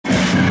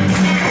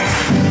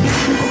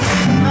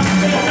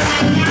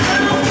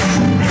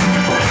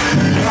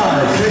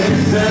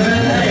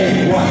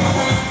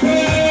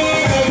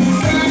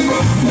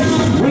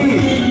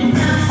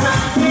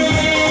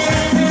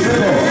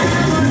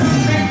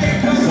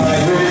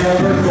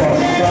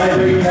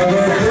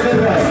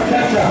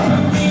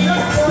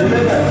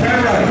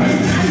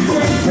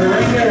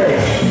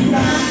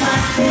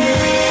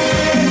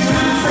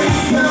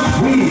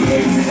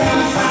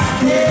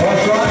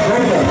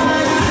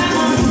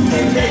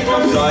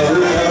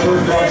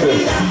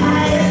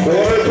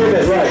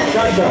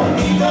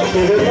cha-cha.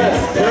 Pivot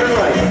left, turn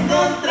right.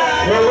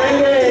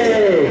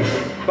 Merengue.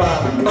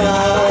 Pa-pa.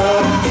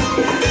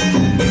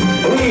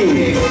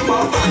 Weave.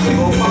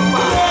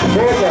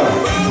 Polka.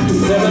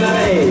 7 and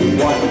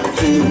 8. 1,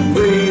 2,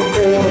 3,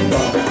 4,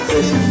 5,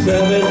 6,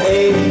 7,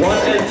 8. 1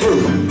 and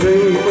 2,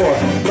 3, 4,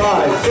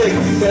 5, 6,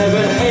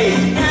 7, 8.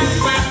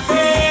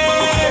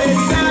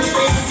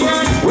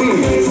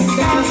 Weave.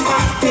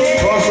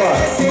 Cross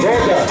right.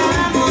 Polka.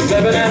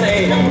 7 and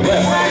 8.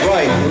 Left,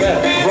 right,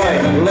 left,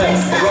 right,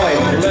 left, right,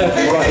 left,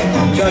 right.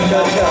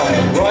 Cha-cha-cha.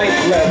 Right,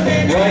 left,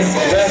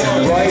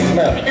 right,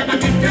 left.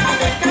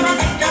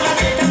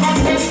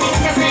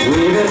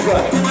 Weave in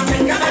front.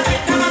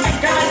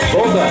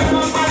 Hold on.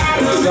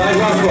 Side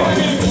rock cross.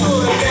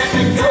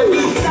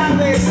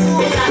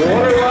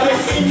 Quarter right.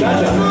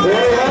 Cha-cha.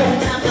 Quarter right.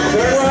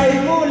 Turn right.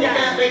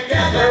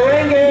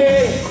 Merengue.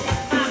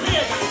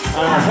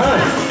 Uh-huh.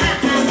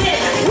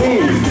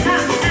 Weave.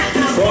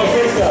 Cross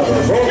recover.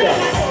 Hold on.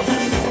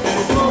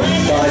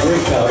 Side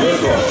recover.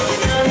 Cross.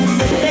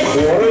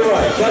 Quarter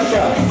right.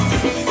 Cha-cha.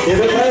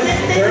 Pivot left.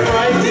 Turn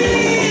right.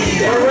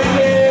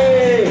 Merengue.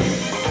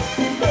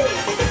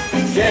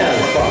 Jazz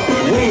pop.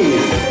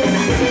 Weave.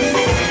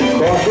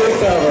 Cross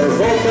recover.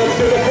 Both up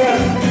to the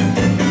front.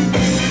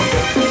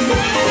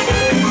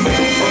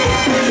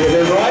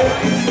 Pivot right.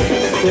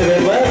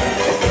 Pivot left.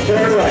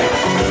 Turn right.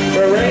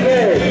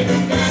 Merengue.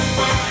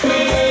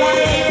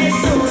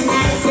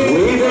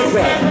 Weave in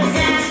front.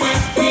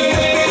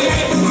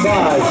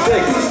 5,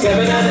 6,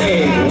 7, and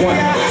 8. 1,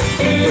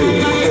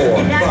 2, 4,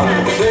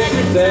 5, 6,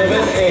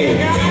 7, 8.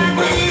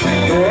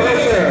 Quarter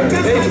turn.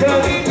 Face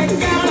front.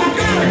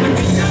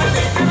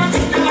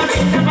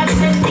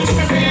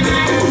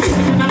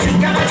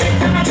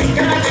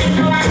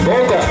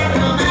 Hold up.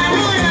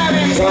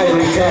 Side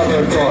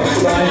recover cross.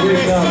 Side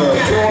recover.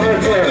 Quarter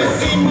turn.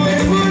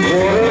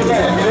 Quarter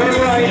left. Turn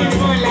right.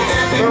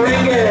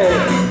 Merengue.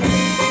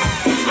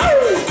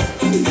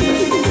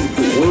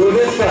 Move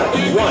in front.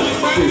 1,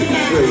 2,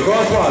 3.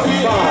 Cross walk.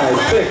 5,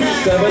 6,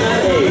 7,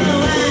 and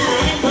 8.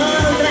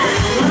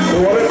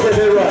 Quarter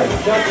pivot right.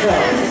 Cha-cha.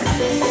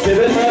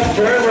 Pivot left.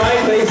 Turn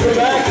right. Face the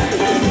back.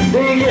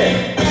 Dig in.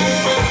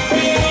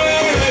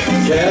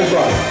 Jazz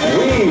rock.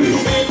 Weave.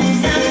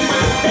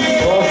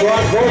 Cross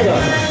rock. Hold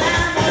up.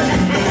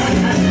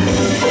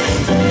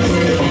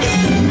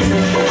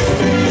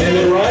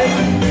 Pivot right.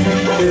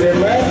 Pivot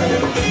left.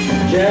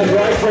 Jazz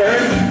right.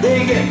 Turn.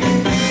 Dig in.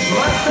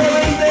 Más de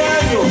 20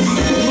 años,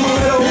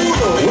 número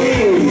 1.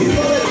 Weave.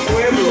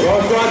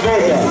 Cross rock.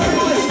 Hold up.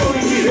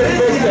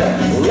 Triple step.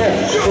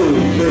 Left. 2,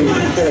 3,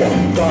 4,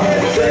 5,